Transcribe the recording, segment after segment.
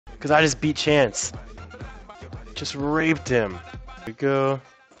Because I just beat Chance. Just raped him. Here we go.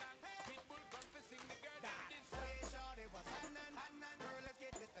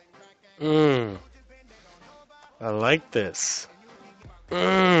 I like this.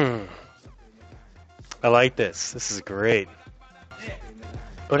 I like this. This is great.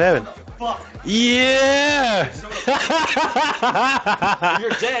 What happened? Fuck. Yeah! You're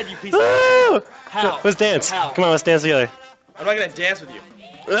dead, you piece of shit. How? Let's dance. How? Come on, let's dance together. I'm not gonna dance with you.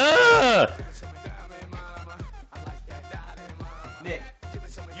 Nick,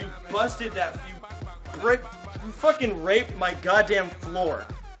 you busted that. You fucking raped my goddamn floor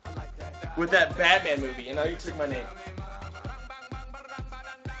with that Batman movie, and now you took my name.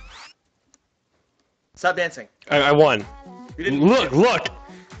 Stop dancing. I won. You didn't. Look!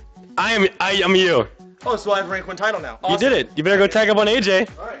 I am you. Oh, so I have rank 1 title now. Awesome. You did it. You better go tag up on AJ.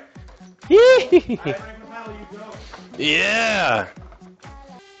 Alright. Yeah.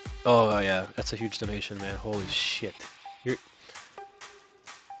 Oh yeah, that's a huge donation, man. Holy shit. You're...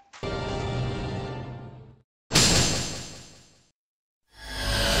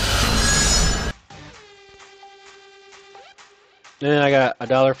 Then I got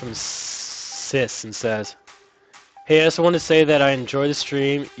 $1 from Sis and says, "Hey, I just wanted to say that I enjoy the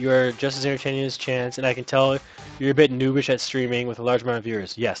stream. You are just as entertaining as Chance, and I can tell you're a bit noobish at streaming with a large amount of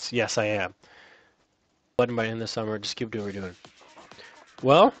viewers." Yes, I am. Blood by in the summer, just keep doing what you're doing.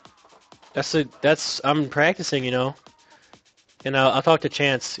 Well, I'm practicing, you know. And I'll talk to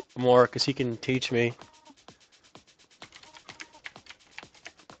Chance more, because he can teach me.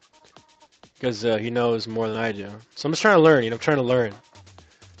 Because he knows more than I do. So I'm just trying to learn, you know, I'm trying to learn.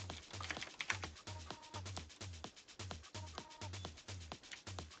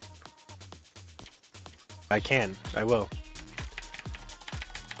 I will.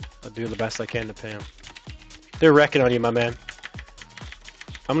 I'll do the best I can to pay him. They're wrecking on you, my man.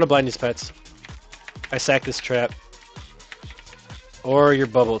 I'm gonna blind these pets. I sacked this trap. Or you're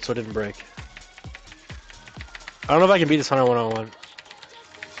bubbled, so it didn't break. I don't know if I can beat this hunter one-on-one.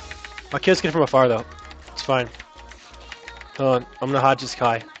 My kill's getting from afar, though. It's fine. Hold on, I'm gonna Hodge this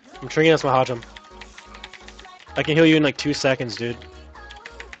Kai. I'm triggering this, my Hodge him. I can heal you in like 2 seconds, dude.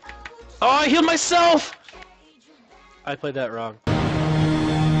 Oh, I healed myself! I played that wrong.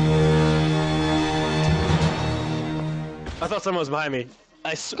 I thought someone was behind me.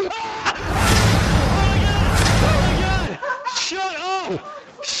 I swear. Oh my god! Shut up!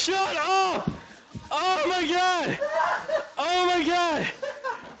 Shut up! Oh my god! Oh my god!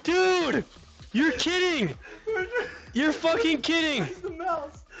 Dude! You're kidding! You're fucking kidding! It's the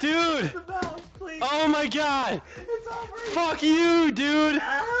mouse! Dude! It's the mouse, please! Oh my god! It's over! Fuck you, dude!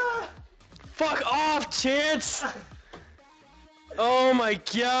 Ah. Fuck off, Chance! Oh my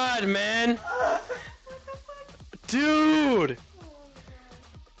god, man! Dude!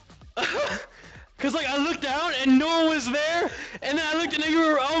 Cause like I looked down and no one was there, and then I looked and you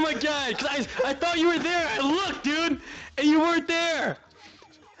were, oh my god! Cause I thought you were there. I looked, dude, and you weren't there.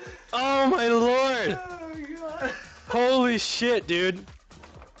 Oh my lord! Oh god! Holy shit, dude!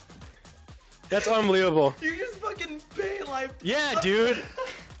 That's unbelievable. You just fucking pay like. Yeah, dude.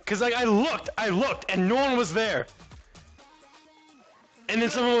 Cause like I looked, and no one was there. And then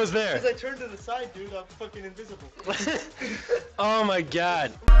someone was there. Because I turned to the side, dude, I'm fucking invisible. Oh my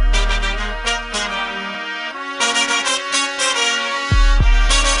god.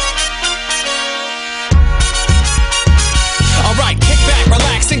 Alright, kick back,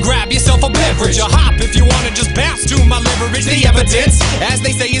 relax, and grab yourself a beverage. Or hop if you wanna just bounce to my leverage. The evidence, as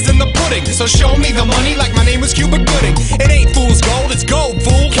they say, is in the pudding. So show me the money like my name was Cuba Gooding. It ain't fool's gold, it's gold,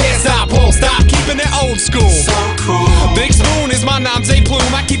 fool. Can't stop, won't stop, keeping it old school. So cool. Big Spoon is my nom's a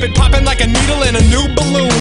plume. I keep it popping like a needle in a new balloon.